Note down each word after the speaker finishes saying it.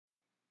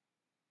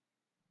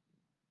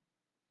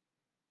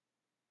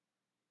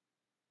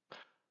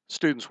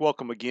Students,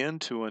 welcome again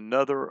to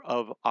another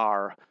of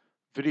our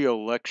video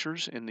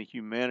lectures in the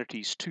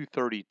Humanities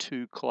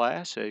 232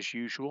 class. As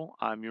usual,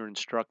 I'm your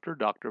instructor,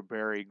 Dr.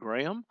 Barry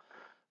Graham.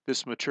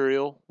 This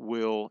material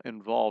will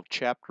involve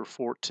Chapter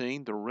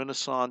 14, The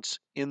Renaissance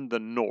in the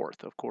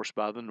North. Of course,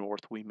 by the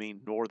North, we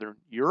mean Northern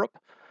Europe.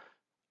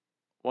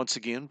 Once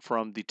again,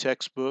 from the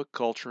textbook,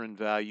 Culture and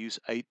Values,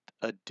 8th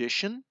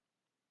edition.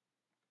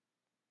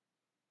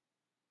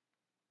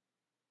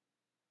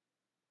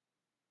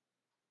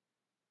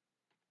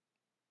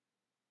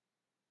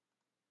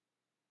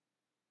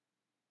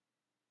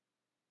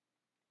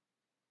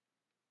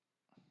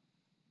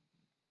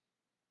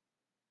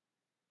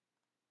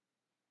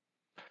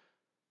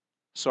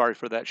 Sorry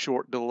for that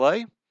short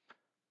delay.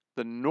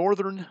 The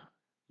Northern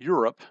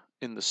Europe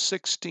in the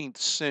 16th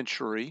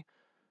century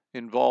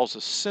involves a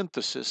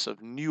synthesis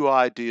of new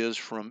ideas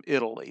from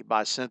Italy.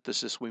 By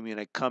synthesis, we mean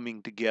a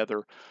coming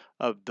together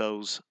of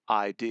those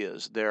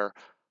ideas. There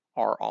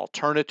are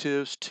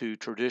alternatives to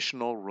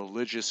traditional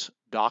religious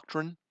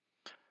doctrine,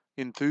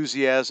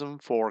 enthusiasm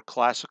for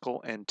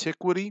classical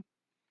antiquity,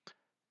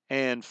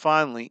 and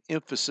finally,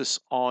 emphasis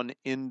on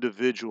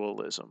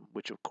individualism,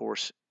 which of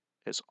course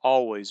has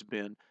always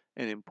been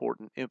an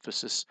important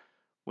emphasis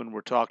when we're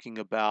talking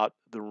about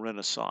the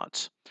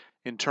Renaissance.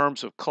 In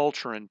terms of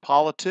culture and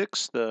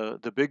politics,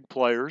 the big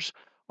players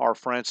are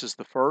Francis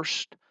I,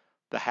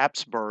 the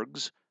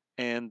Habsburgs,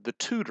 and the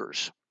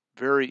Tudors.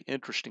 Very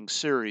interesting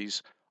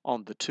series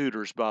on the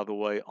Tudors, by the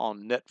way,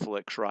 on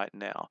Netflix right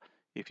now,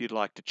 if you'd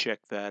like to check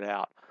that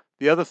out.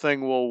 The other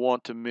thing we'll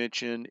want to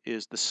mention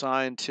is the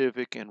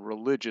scientific and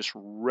religious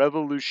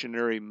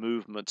revolutionary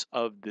movements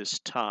of this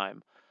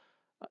time,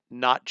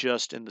 not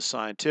just in the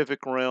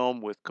scientific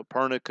realm with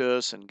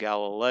Copernicus and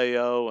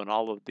Galileo and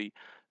all of the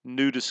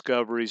new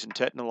discoveries and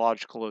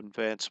technological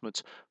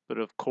advancements, but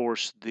of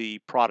course the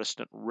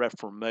Protestant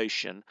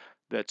Reformation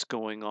that's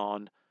going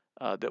on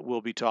that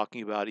we'll be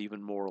talking about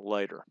even more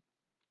later.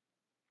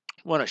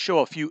 I want to show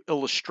a few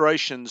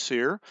illustrations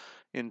here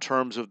in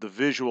terms of the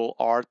visual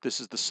art. This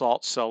is the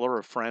Salt Cellar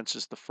of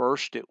Francis I.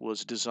 It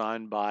was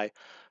designed by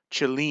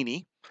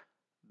Cellini.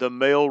 The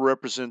male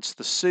represents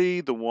the sea,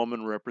 the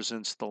woman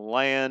represents the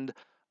land.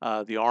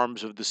 The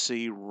arms of the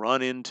sea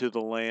run into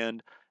the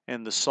land,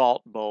 and the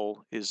salt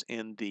bowl is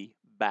in the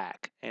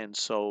back. And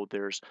so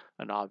there's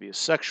an obvious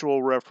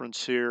sexual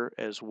reference here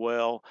as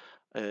well,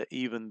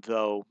 even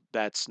though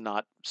that's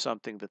not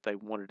something that they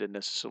wanted to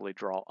necessarily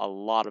draw a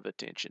lot of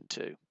attention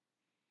to.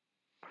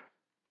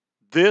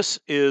 This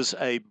is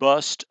a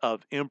bust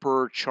of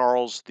Emperor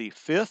Charles V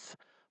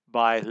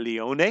by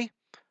Leone.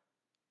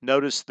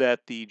 Notice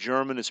that the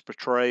German is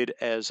portrayed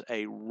as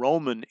a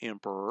Roman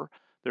emperor.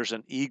 There's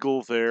an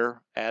eagle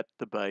there at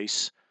the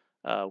base,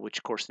 which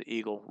of course the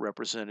eagle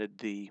represented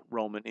the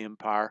Roman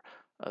Empire,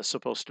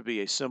 supposed to be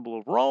a symbol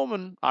of Rome,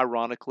 and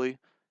ironically,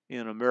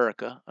 in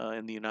America,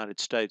 in the United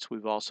States,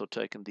 we've also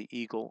taken the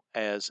eagle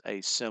as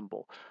a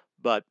symbol.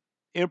 But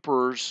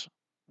emperors,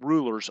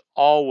 rulers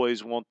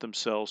always want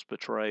themselves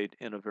portrayed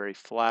in a very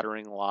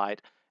flattering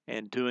light,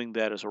 and doing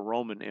that as a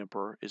Roman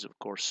emperor is, of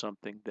course,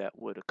 something that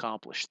would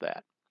accomplish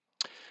that.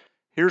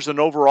 Here's an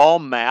overall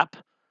map.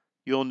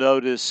 You'll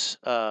notice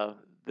that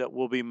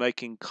we'll be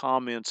making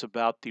comments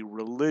about the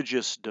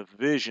religious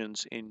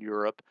divisions in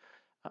Europe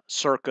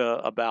circa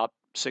about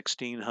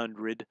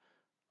 1600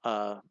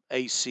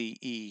 ACE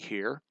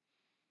here.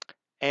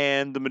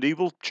 And the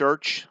medieval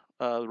church,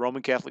 the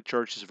Roman Catholic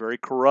Church, is very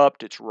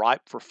corrupt. It's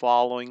ripe for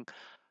falling.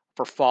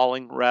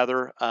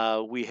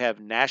 We have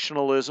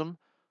nationalism,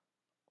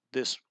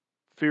 this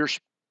fierce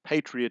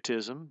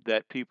patriotism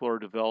that people are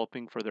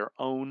developing for their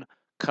own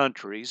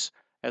countries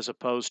as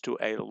opposed to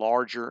a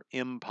larger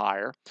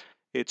empire.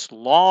 It's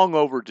long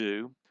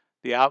overdue.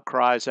 The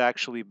outcries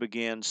actually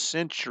began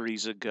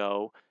centuries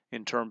ago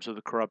in terms of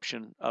the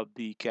corruption of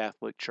the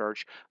Catholic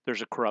Church.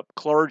 There's a corrupt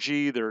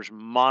clergy, there's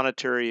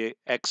monetary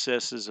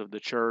excesses of the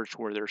church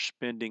where they're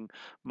spending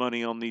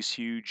money on these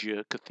huge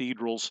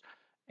cathedrals,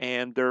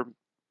 and they're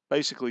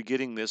basically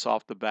getting this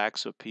off the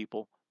backs of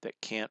people that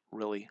can't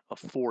really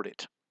afford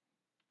it.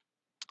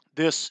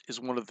 This is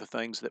one of the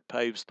things that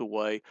paves the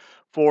way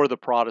for the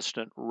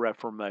Protestant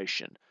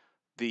Reformation.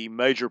 The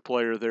major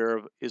player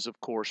there is, of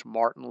course,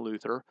 Martin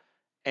Luther.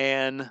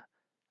 And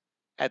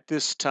at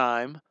this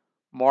time,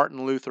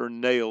 Martin Luther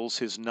nails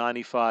his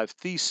 95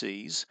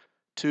 Theses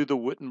to the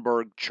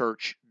Wittenberg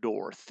church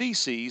door.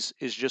 Theses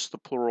is just the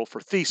plural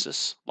for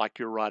thesis, like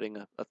you're writing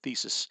a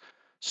thesis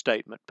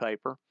statement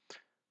paper.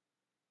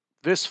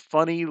 This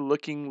funny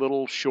looking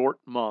little short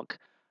monk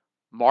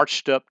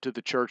marched up to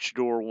the church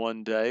door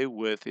one day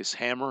with his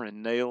hammer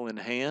and nail in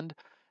hand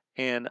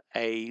and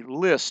a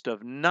list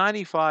of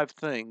 95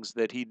 things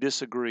that he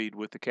disagreed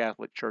with the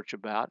Catholic Church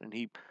about. And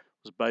he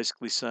was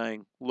basically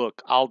saying,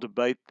 look, I'll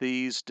debate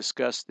these,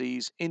 discuss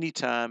these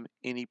anytime,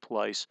 any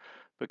place,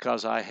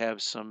 because I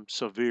have some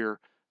severe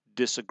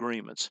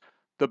disagreements.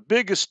 The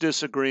biggest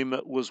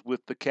disagreement was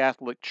with the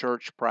Catholic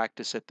Church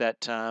practice at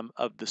that time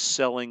of the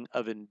selling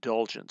of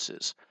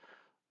indulgences.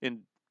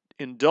 In,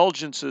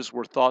 Indulgences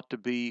were thought to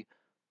be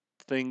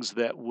things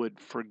that would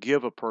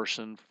forgive a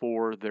person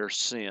for their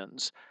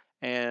sins.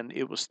 And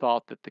it was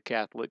thought that the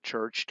Catholic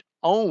Church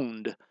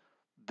owned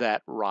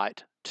that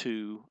right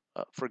to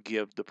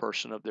forgive the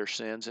person of their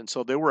sins. And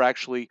so there were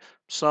actually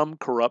some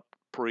corrupt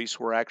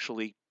priests were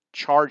actually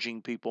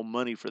charging people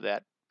money for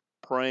that,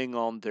 preying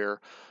on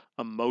their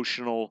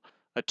emotional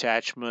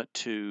attachment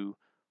to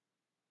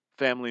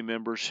family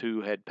members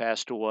who had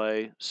passed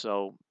away.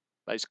 So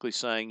basically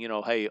saying,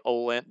 hey,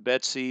 old Aunt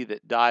Betsy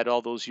that died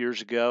all those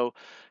years ago,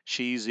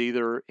 she's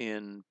either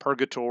in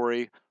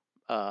purgatory,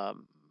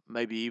 um,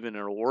 maybe even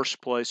in a worse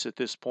place at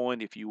this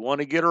point. If you want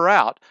to get her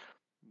out,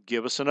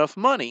 give us enough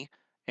money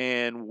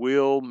and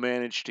we'll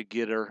manage to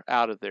get her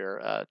out of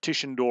there.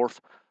 Tischendorf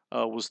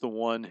was the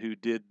one who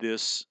did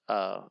this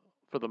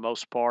for the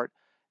most part.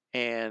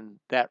 And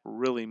that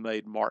really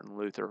made Martin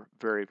Luther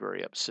very,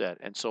 very upset.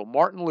 And so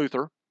Martin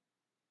Luther,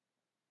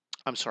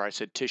 I'm sorry, I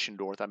said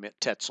Tischendorf, I meant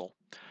Tetzel.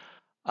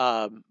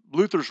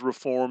 Luther's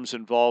reforms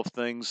involved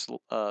things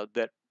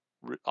that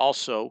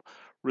also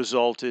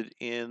resulted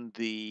in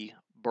the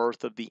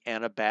birth of the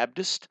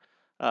Anabaptist.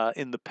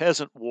 In the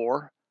Peasant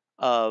War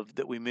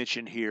that we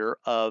mentioned here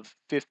of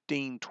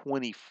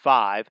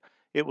 1525,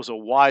 it was a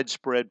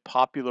widespread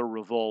popular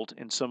revolt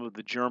in some of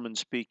the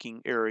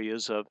German-speaking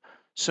areas of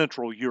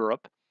Central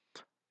Europe.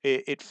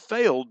 It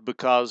failed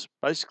because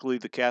basically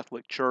the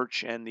Catholic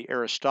Church and the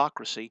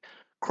aristocracy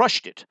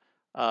crushed it.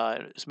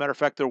 As a matter of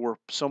fact, there were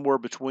somewhere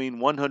between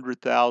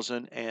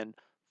 100,000 and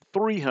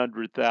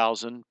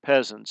 300,000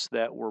 peasants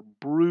that were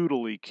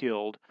brutally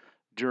killed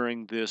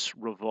during this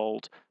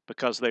revolt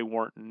because they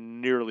weren't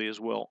nearly as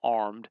well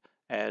armed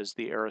as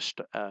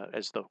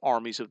as the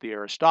armies of the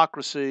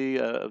aristocracy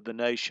of the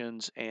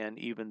nations, and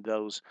even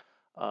those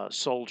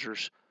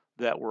soldiers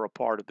that were a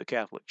part of the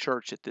Catholic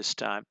Church at this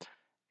time.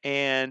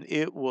 And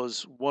it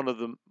was one of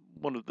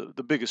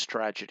the biggest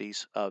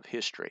tragedies of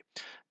history.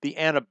 The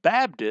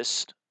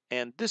Anabaptists,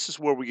 and this is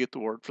where we get the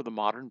word for the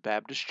modern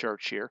Baptist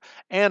church here.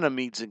 Anna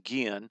means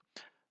again.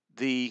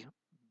 The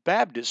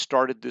Baptists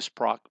started this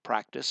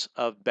practice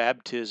of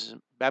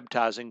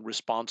baptizing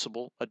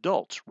responsible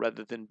adults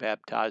rather than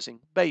baptizing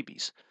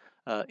babies,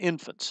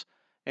 infants.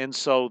 And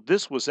so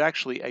this was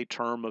actually a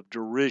term of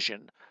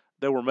derision.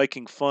 They were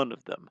making fun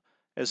of them,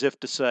 as if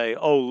to say,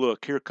 oh,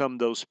 look, here come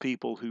those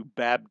people who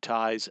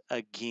baptize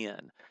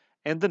again.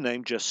 And the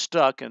name just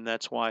stuck, and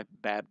that's why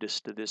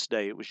Baptist to this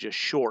day, it was just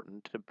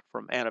shortened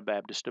from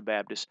Anabaptist to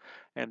Baptist,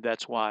 and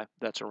that's why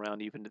that's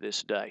around even to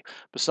this day.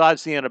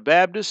 Besides the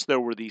Anabaptists, there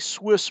were the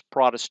Swiss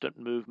Protestant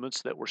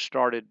movements that were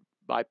started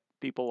by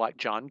people like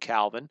John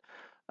Calvin.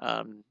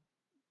 Um,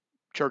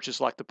 Churches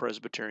like the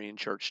Presbyterian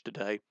Church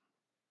today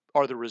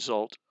are the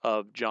result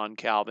of John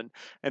Calvin.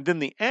 And then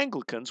the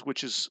Anglicans,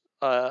 which is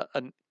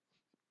an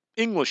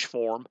English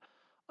form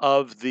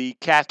of the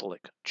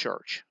Catholic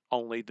Church,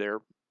 only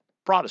they're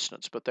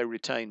Protestants, but they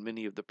retain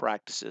many of the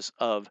practices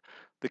of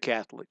the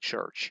Catholic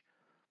Church.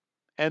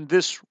 And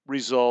this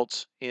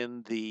results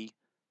in the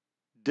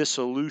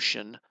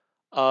dissolution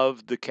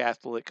of the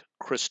Catholic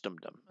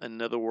Christendom.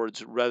 In other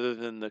words, rather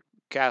than the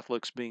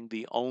Catholics being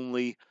the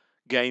only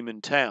game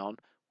in town,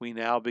 we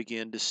now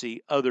begin to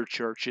see other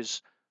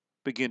churches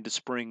begin to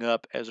spring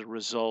up as a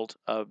result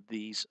of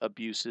these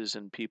abuses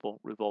and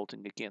people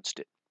revolting against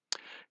it.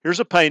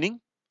 Here's a painting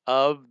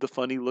of the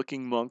funny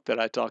looking monk that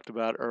I talked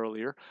about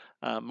earlier,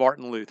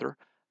 Martin Luther.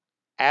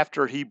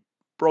 After he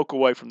broke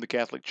away from the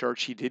Catholic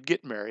Church, he did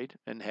get married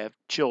and have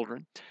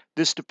children.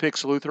 This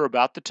depicts Luther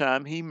about the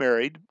time he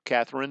married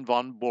Catherine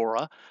von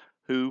Bora,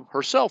 who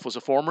herself was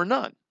a former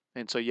nun.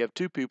 And so you have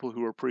two people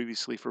who were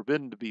previously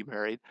forbidden to be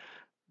married.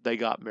 They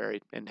got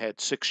married and had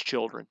 6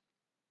 children.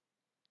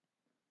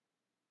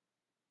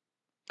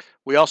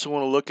 We also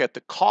want to look at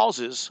the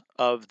causes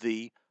of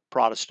the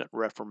Protestant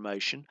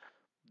Reformation.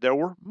 There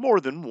were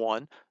more than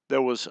one.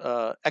 There was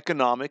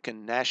economic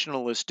and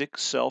nationalistic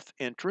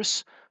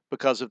self-interest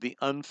because of the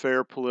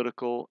unfair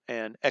political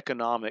and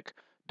economic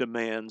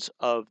demands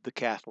of the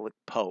Catholic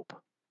Pope.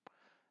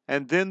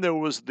 And then there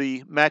was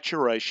the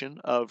maturation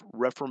of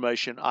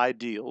Reformation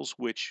ideals,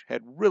 which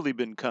had really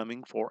been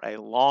coming for a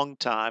long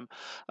time,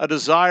 a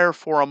desire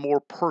for a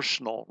more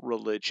personal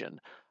religion,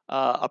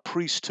 a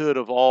priesthood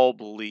of all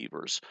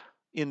believers,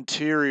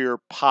 interior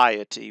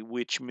piety,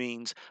 which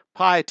means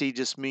piety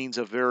just means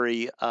a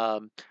very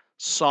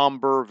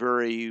somber,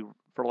 very,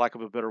 for lack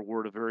of a better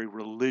word, a very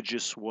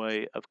religious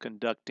way of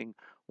conducting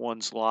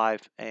one's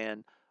life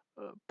and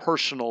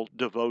personal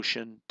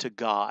devotion to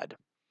God.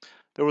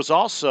 There was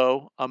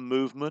also a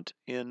movement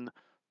in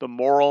the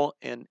moral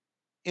and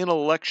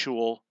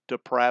intellectual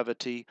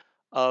depravity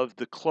of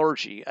the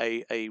clergy,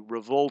 a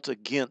revolt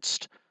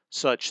against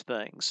such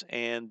things.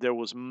 And there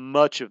was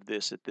much of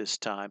this at this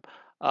time.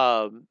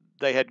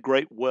 They had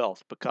great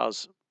wealth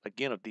because,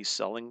 again, of these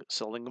selling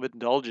of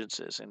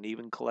indulgences and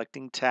even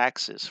collecting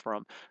taxes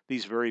from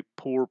these very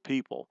poor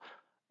people.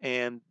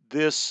 And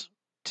this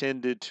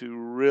tended to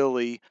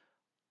really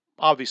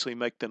obviously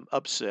make them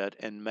upset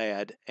and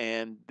mad.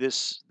 And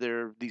these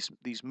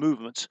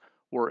movements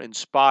were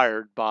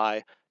inspired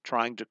by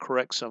trying to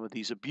correct some of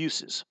these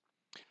abuses.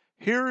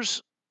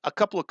 Here's a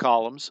couple of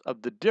columns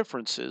of the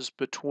differences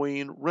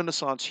between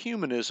Renaissance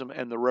humanism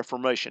and the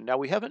Reformation. Now,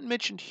 we haven't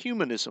mentioned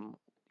humanism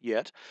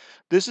yet.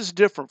 This is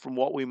different from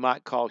what we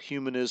might call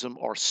humanism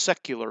or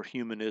secular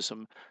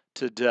humanism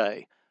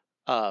today.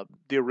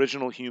 The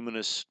original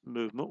humanist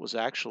movement was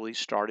actually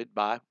started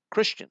by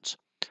Christians,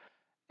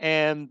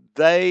 and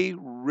they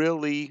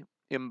really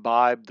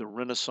imbibed the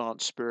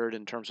Renaissance spirit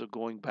in terms of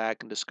going back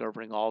and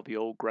discovering all the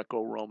old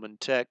Greco-Roman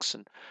texts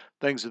and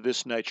things of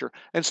this nature.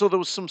 And so there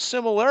was some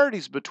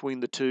similarities between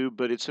the two,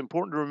 but it's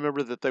important to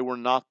remember that they were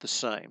not the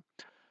same.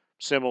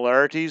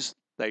 Similarities,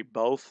 they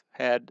both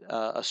had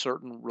a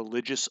certain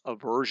religious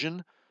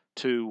aversion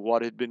to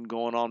what had been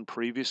going on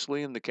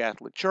previously in the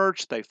Catholic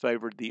Church. They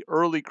favored the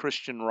early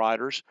Christian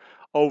writers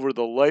over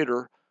the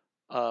later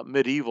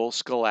medieval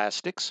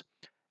scholastics.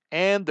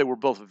 And they were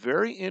both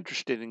very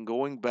interested in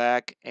going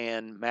back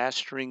and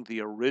mastering the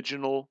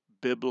original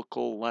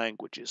biblical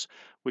languages,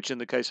 which in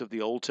the case of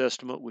the Old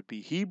Testament would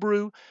be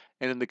Hebrew,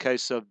 and in the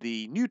case of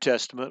the New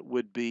Testament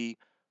would be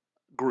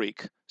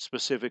Greek,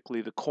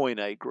 specifically the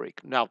Koine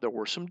Greek. Now, there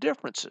were some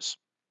differences.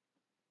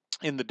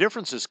 In the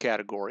differences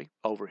category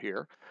over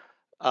here,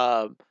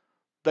 uh,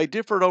 they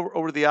differed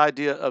over the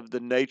idea of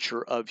the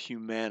nature of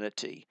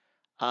humanity.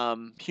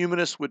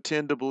 Humanists would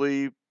tend to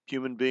believe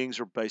human beings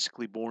are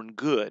basically born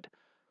good.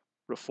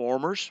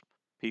 Reformers,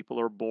 people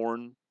are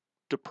born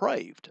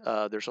depraved.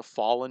 There's a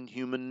fallen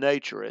human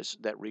nature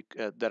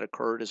that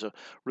occurred as a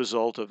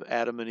result of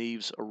Adam and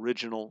Eve's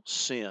original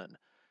sin.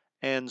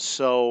 And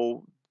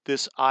so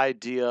this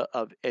idea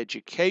of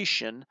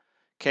education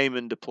came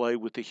into play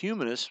with the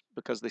humanists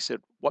because they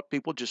said what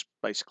people just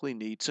basically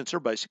need, since they're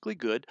basically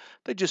good,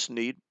 they just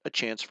need a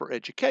chance for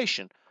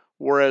education.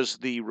 Whereas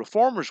the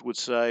reformers would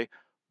say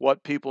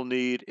what people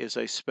need is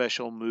a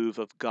special move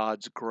of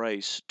God's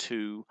grace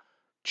to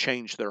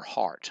change their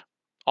heart.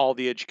 All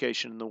the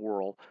education in the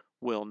world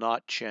will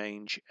not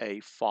change a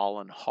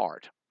fallen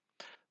heart.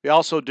 They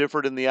also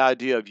differed in the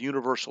idea of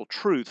universal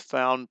truth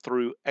found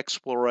through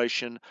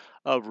exploration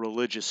of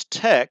religious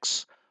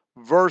texts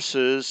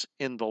versus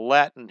in the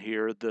Latin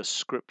here, the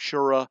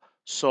scriptura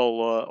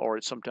sola, or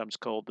it's sometimes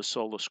called the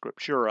sola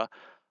scriptura.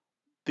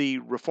 The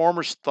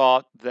reformers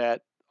thought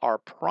that our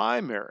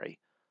primary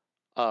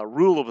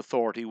rule of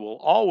authority will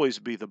always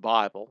be the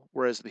Bible,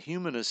 whereas the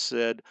humanists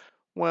said,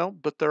 well,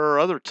 but there are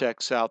other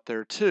texts out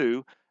there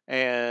too,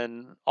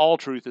 and all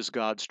truth is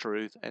God's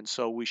truth, and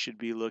so we should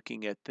be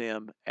looking at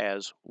them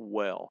as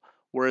well.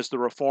 Whereas the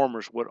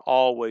reformers would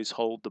always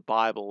hold the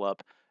Bible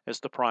up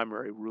as the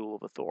primary rule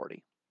of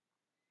authority.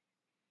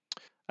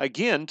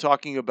 Again,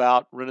 talking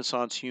about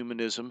Renaissance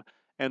humanism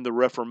and the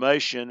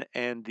Reformation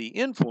and the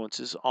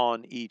influences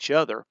on each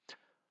other,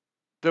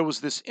 there was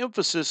this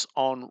emphasis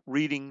on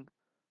reading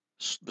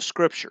the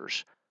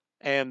scriptures,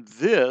 and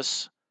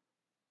this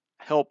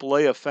helped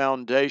lay a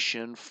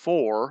foundation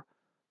for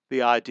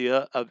the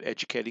idea of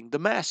educating the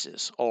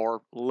masses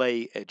or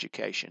lay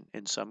education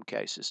in some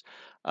cases.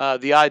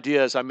 The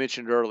idea, as I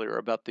mentioned earlier,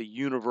 about the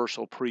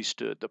universal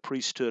priesthood, the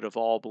priesthood of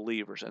all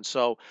believers. And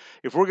so,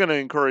 if we're going to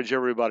encourage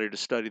everybody to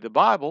study the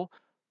Bible,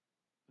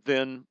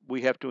 then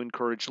we have to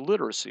encourage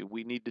literacy.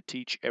 We need to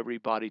teach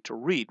everybody to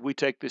read. We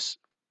take this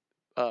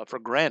for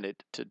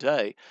granted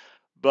today.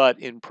 But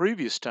in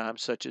previous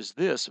times, such as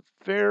this,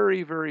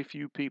 very, very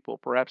few people,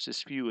 perhaps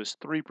as few as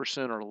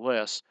 3% or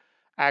less,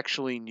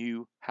 actually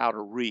knew how to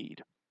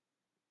read.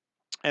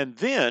 And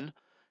then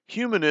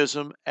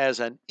humanism as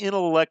an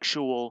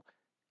intellectual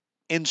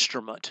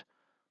instrument.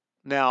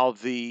 Now,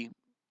 the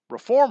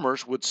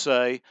reformers would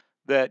say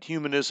that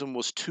humanism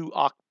was too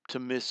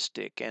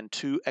optimistic and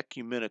too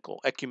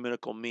ecumenical.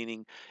 Ecumenical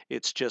meaning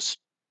it's just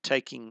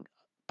taking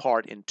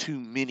part in too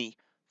many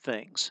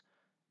things.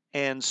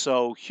 And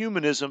so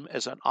humanism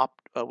as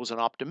was an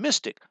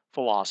optimistic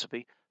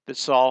philosophy that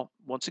saw,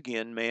 once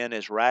again, man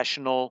as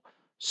rational,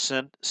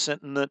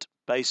 sentient,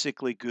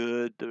 basically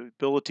good, the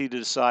ability to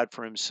decide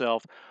for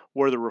himself,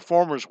 where the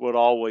reformers would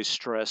always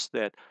stress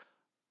that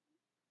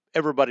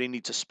everybody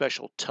needs a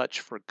special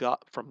touch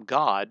from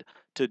God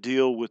to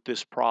deal with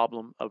this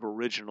problem of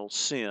original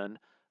sin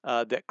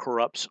that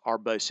corrupts our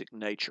basic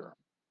nature.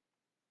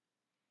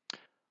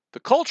 The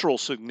cultural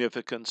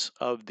significance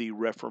of the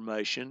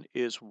Reformation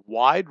is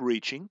wide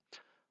reaching.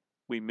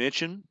 We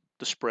mentioned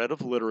the spread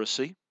of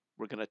literacy.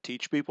 We're going to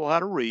teach people how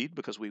to read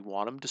because we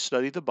want them to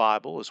study the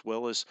Bible as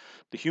well as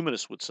the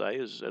humanists would say,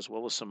 as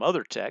well as some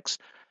other texts.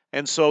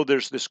 And so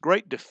there's this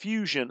great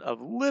diffusion of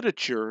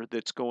literature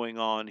that's going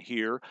on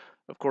here.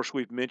 Of course,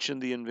 we've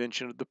mentioned the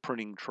invention of the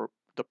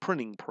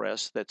printing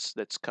press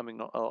that's coming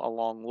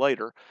along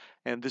later,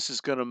 and this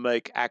is going to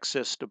make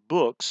access to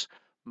books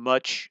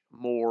much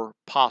more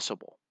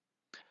possible.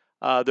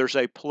 There's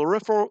a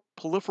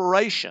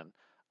proliferation,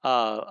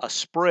 a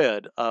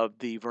spread of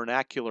the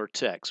vernacular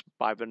text.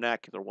 By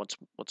vernacular, once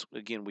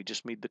again, we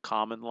just mean the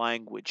common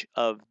language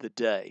of the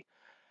day,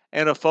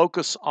 and a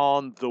focus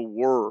on the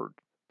word.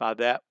 By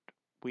that,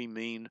 we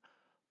mean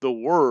the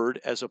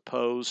word as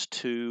opposed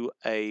to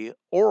a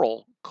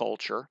oral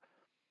culture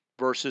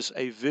versus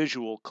a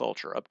visual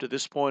culture. Up to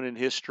this point in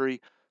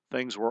history,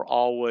 things were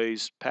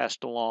always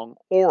passed along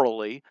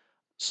orally,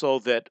 so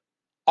that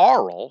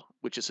oral,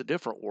 which is a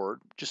different word,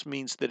 just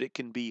means that it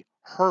can be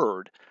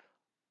heard.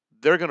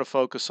 They're going to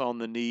focus on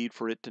the need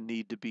for it to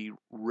need to be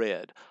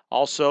read.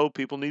 Also,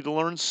 people need to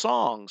learn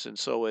songs. And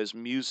so, as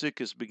music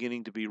is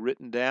beginning to be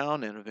written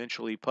down and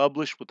eventually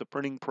published with the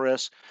printing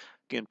press,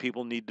 again,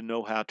 people need to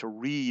know how to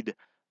read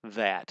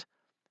that.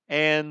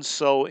 And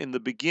so, in the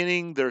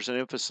beginning, there's an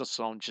emphasis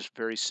on just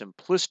very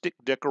simplistic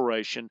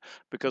decoration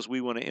because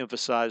we want to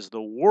emphasize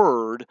the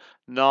word,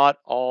 not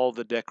all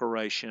the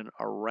decoration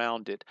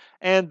around it.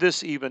 And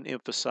this even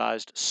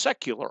emphasized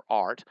secular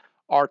art,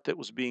 art that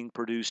was being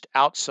produced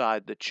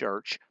outside the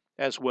church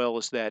as well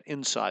as that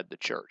inside the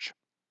church.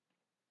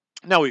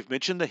 Now, we've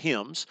mentioned the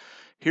hymns.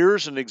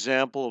 Here's an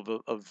example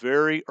of a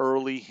very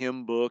early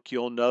hymn book.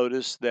 You'll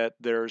notice that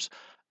there's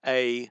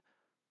a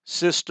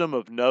system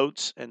of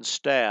notes and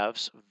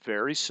staves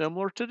very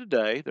similar to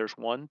today. There's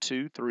 1,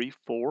 2, 3,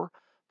 4,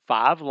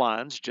 5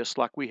 lines, just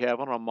like we have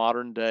on a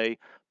modern day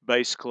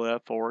bass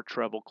clef or a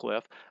treble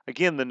clef.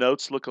 Again, the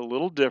notes look a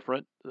little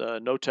different. The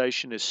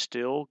notation is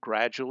still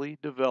gradually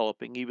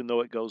developing, even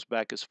though it goes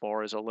back as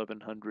far as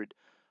 1100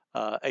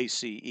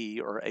 ACE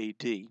or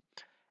AD.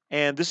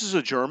 And this is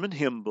a German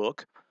hymn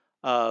book.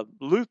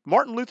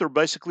 Martin Luther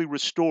basically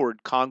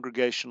restored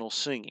congregational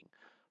singing.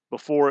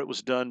 Before, it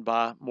was done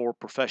by more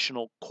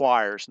professional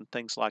choirs and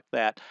things like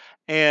that.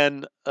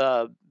 And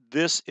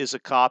this is a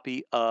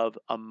copy of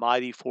A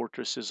Mighty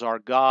Fortress is Our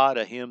God,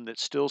 a hymn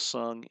that's still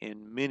sung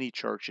in many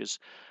churches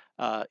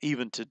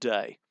even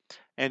today.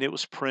 And it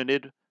was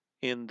printed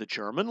in the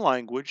German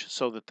language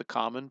so that the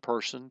common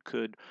person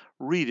could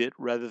read it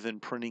rather than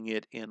printing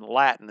it in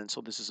Latin. And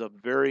so this is a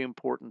very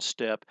important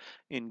step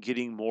in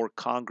getting more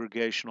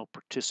congregational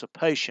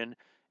participation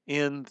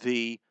in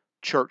the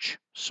church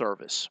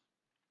service.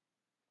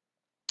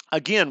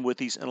 Again, with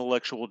these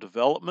intellectual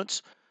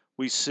developments,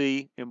 we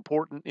see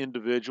important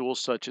individuals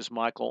such as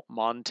Michael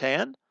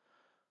Montan.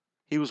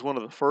 He was one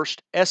of the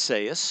first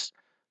essayists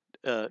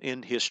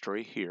in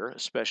history here,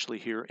 especially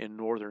here in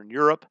Northern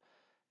Europe,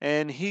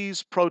 and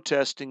he's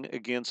protesting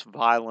against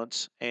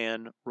violence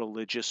and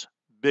religious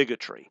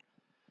bigotry.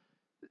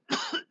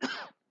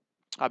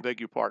 I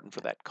beg your pardon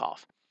for that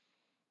cough.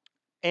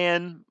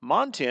 And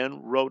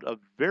Montan wrote a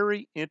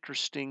very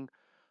interesting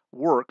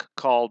work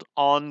called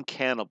On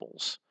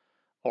Cannibals,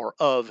 or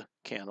Of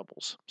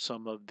Cannibals,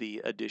 some of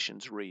the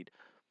editions read.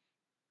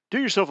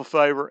 Do yourself a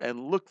favor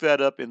and look that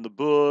up in the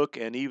book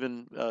and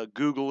even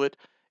Google it.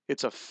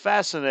 It's a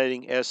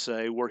fascinating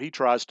essay where he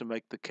tries to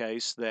make the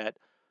case that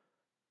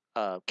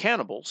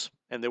cannibals,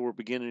 and they were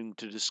beginning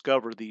to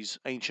discover these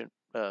ancient,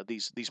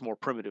 these more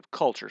primitive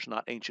cultures,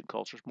 not ancient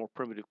cultures, more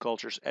primitive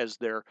cultures, as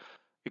they're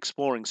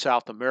exploring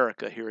South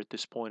America here at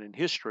this point in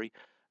history.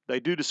 They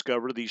do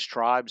discover these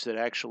tribes that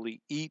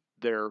actually eat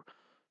their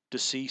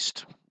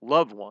deceased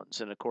loved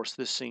ones, and of course,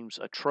 this seems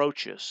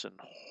atrocious and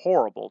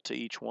horrible to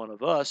each one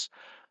of us.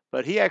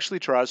 But he actually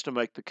tries to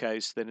make the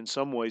case that in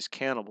some ways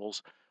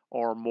cannibals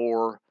are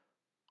more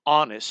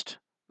honest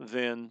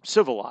than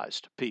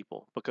civilized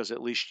people because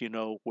at least you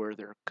know where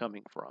they're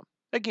coming from.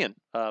 Again,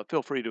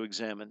 feel free to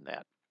examine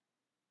that.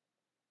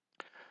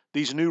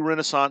 These new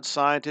Renaissance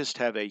scientists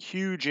have a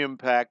huge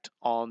impact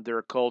on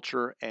their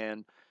culture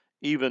and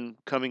even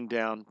coming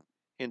down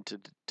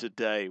into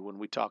today when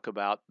we talk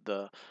about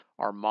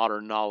our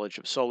modern knowledge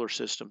of solar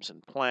systems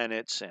and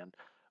planets and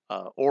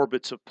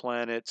orbits of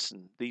planets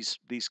and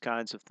these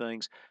kinds of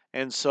things.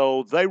 And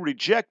so they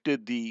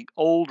rejected the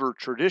older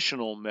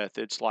traditional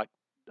methods like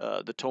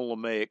the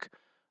Ptolemaic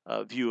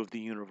view of the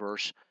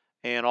universe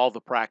and all the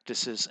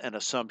practices and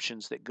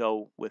assumptions that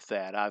go with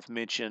that. I've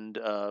mentioned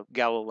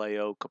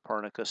Galileo,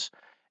 Copernicus,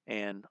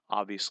 and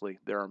obviously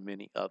there are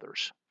many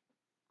others.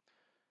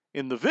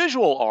 In the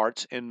visual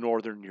arts in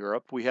Northern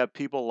Europe, we have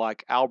people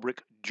like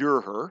Albrecht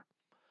Dürer.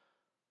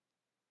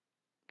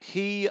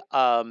 He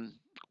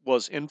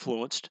was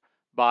influenced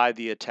by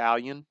the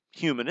Italian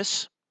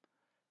humanists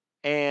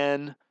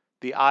and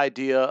the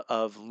idea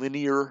of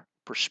linear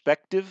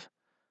perspective.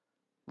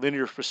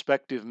 Linear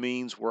perspective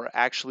means we're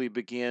actually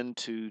begin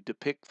to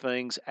depict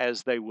things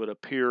as they would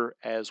appear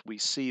as we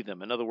see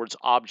them. In other words,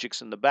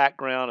 objects in the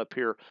background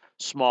appear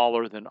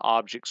smaller than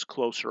objects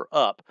closer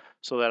up.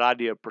 So that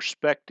idea of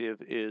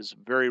perspective is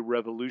very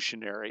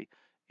revolutionary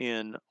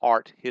in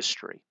art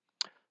history.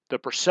 The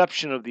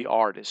perception of the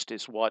artist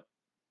is what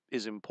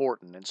is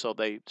important. And so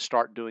they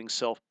start doing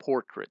self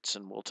portraits,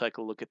 and we'll take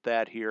a look at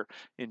that here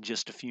in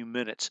just a few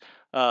minutes.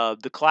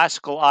 The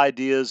classical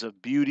ideas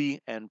of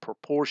beauty and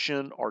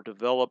proportion are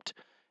developed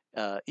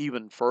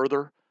even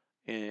further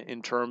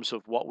in terms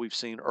of what we've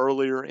seen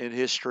earlier in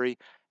history.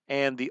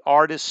 And the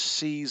artist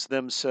sees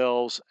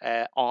themselves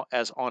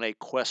as on a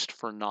quest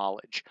for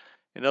knowledge.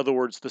 In other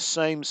words, the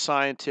same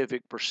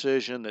scientific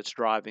precision that's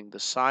driving the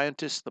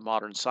scientist, the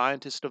modern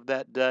scientist of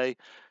that day,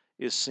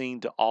 is seen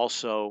to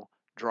also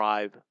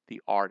drive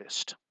the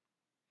artist.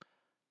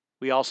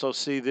 We also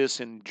see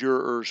this in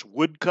Dürer's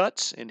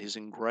woodcuts and his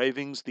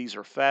engravings. These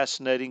are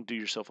fascinating. Do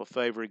yourself a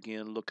favor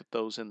again, look at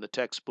those in the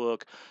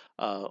textbook,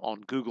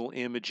 on Google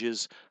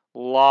Images. A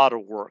lot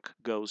of work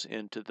goes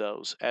into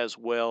those, as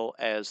well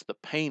as the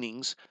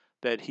paintings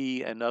that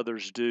he and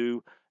others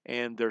do.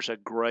 And there's a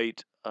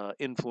great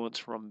influence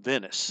from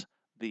Venice.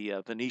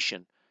 The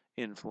Venetian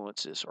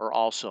influences are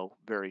also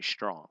very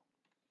strong.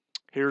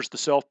 Here's the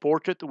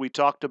self-portrait that we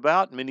talked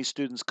about. Many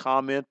students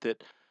comment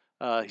that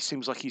he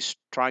seems like he's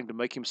trying to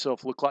make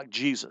himself look like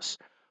Jesus.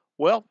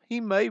 Well,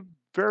 he may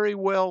very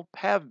well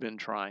have been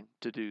trying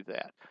to do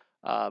that.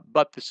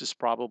 But this is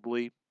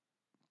probably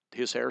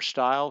his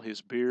hairstyle,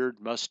 his beard,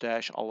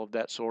 mustache, all of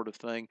that sort of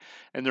thing.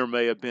 And there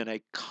may have been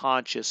a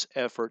conscious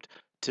effort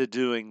to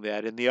doing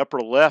that. In the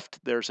upper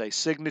left, there's a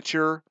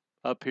signature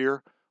up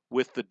here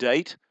with the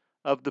date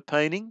of the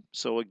painting.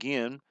 So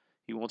again,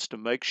 he wants to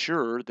make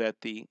sure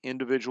that the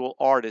individual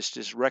artist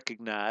is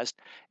recognized.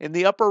 In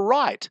the upper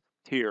right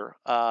here,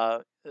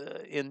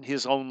 in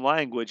his own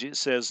language, it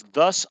says,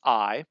 "Thus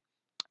I,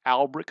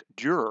 Albrecht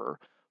Dürer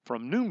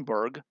from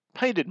Nuremberg,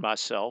 painted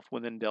myself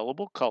with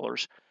indelible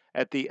colors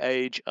at the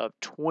age of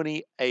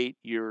 28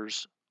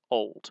 years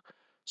old."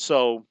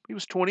 So he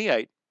was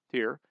 28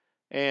 here.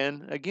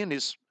 And again,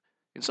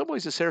 in some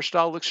ways, his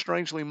hairstyle looks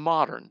strangely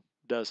modern,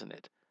 doesn't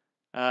it?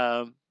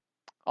 Um,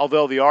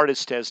 Although the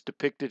artist has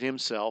depicted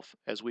himself,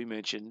 as we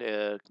mentioned,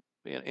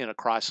 in a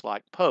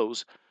Christ-like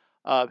pose,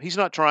 he's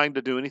not trying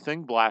to do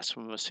anything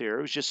blasphemous here.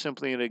 It was just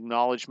simply an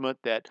acknowledgement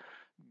that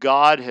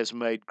God has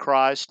made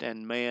Christ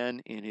and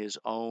man in his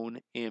own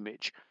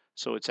image.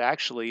 So it's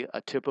actually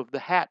a tip of the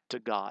hat to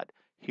God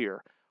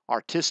here.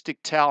 Artistic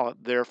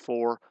talent,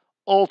 therefore,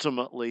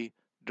 ultimately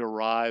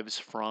derives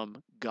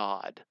from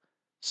God.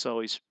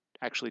 So he's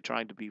actually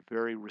trying to be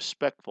very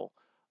respectful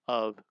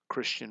of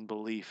Christian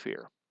belief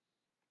here.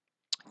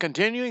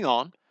 Continuing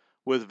on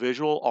with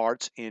visual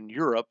arts in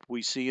Europe,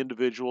 we see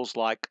individuals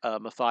like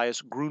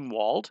Matthias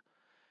Grunwald.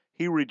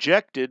 He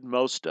rejected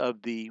most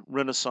of the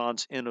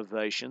Renaissance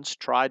innovations,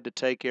 tried to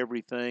take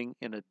everything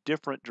in a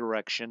different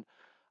direction.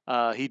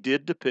 He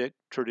did depict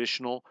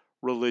traditional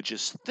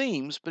religious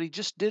themes, but he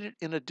just did it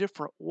in a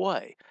different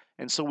way.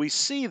 And so we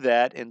see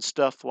that in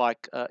stuff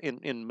like,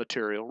 in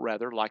material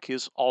rather, like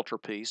his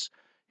altarpiece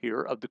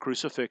here of the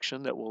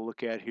crucifixion that we'll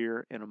look at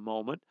here in a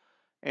moment.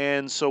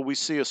 And so we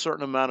see a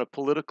certain amount of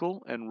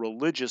political and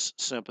religious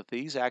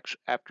sympathies.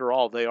 After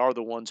all, they are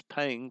the ones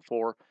paying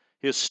for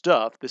his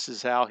stuff. This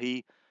is how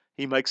he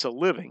makes a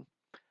living.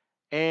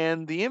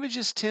 And the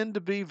images tend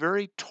to be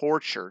very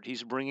tortured.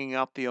 He's bringing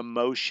out the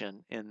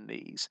emotion in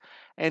these.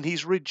 And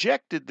he's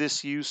rejected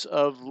this use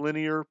of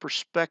linear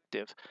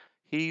perspective.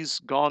 He's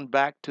gone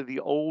back to the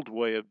old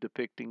way of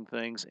depicting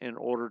things in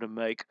order to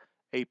make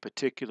a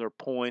particular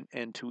point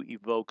and to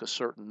evoke a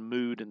certain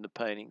mood in the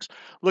paintings.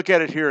 Look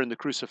at it here in the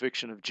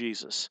crucifixion of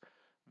Jesus.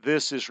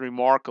 This is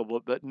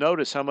remarkable, but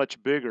notice how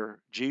much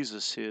bigger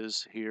Jesus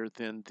is here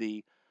than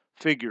the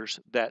figures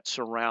that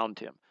surround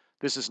him.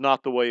 This is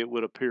not the way it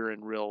would appear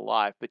in real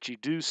life, but you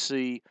do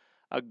see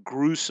a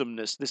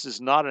gruesomeness. This is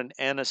not an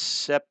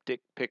antiseptic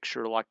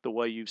picture like the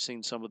way you've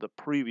seen some of the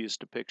previous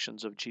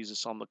depictions of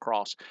Jesus on the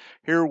cross.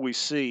 Here we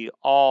see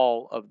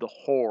all of the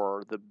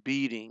horror, the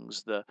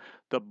beatings, the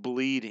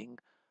bleeding,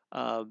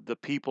 the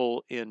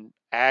people in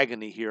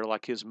agony here,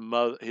 like his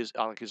mother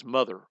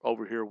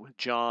over here with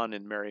John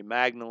and Mary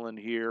Magdalene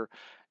here,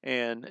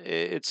 and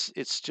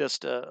it's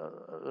just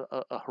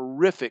a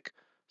horrific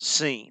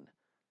scene.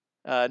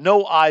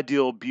 No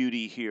ideal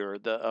beauty here.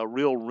 A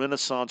real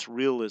Renaissance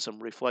realism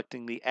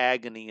reflecting the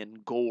agony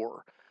and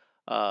gore.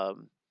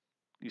 Um,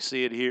 you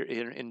see it here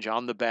in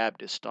John the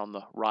Baptist on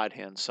the right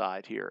hand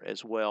side here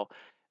as well.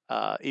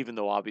 Even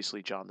though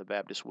obviously John the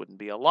Baptist wouldn't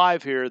be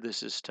alive here,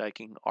 this is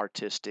taking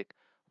artistic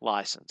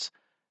license.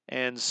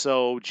 And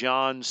so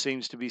John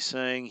seems to be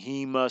saying,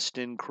 "He must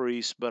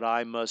increase, but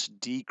I must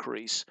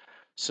decrease,"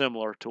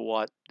 similar to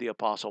what the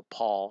Apostle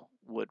Paul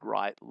would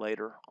write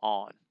later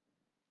on.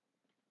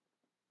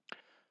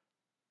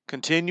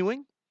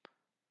 Continuing,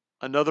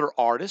 another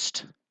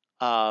artist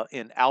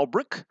in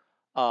Albrecht,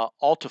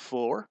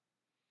 Altaflor.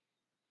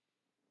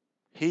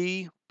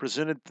 He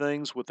presented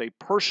things with a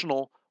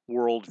personal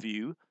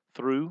worldview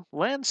through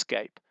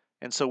landscape.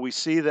 And so we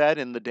see that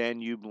in the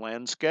Danube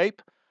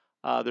landscape.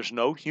 There's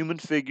no human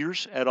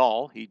figures at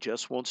all. He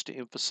just wants to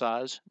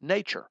emphasize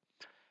nature.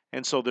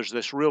 And so there's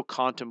this real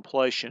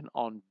contemplation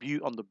on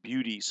the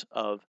beauties of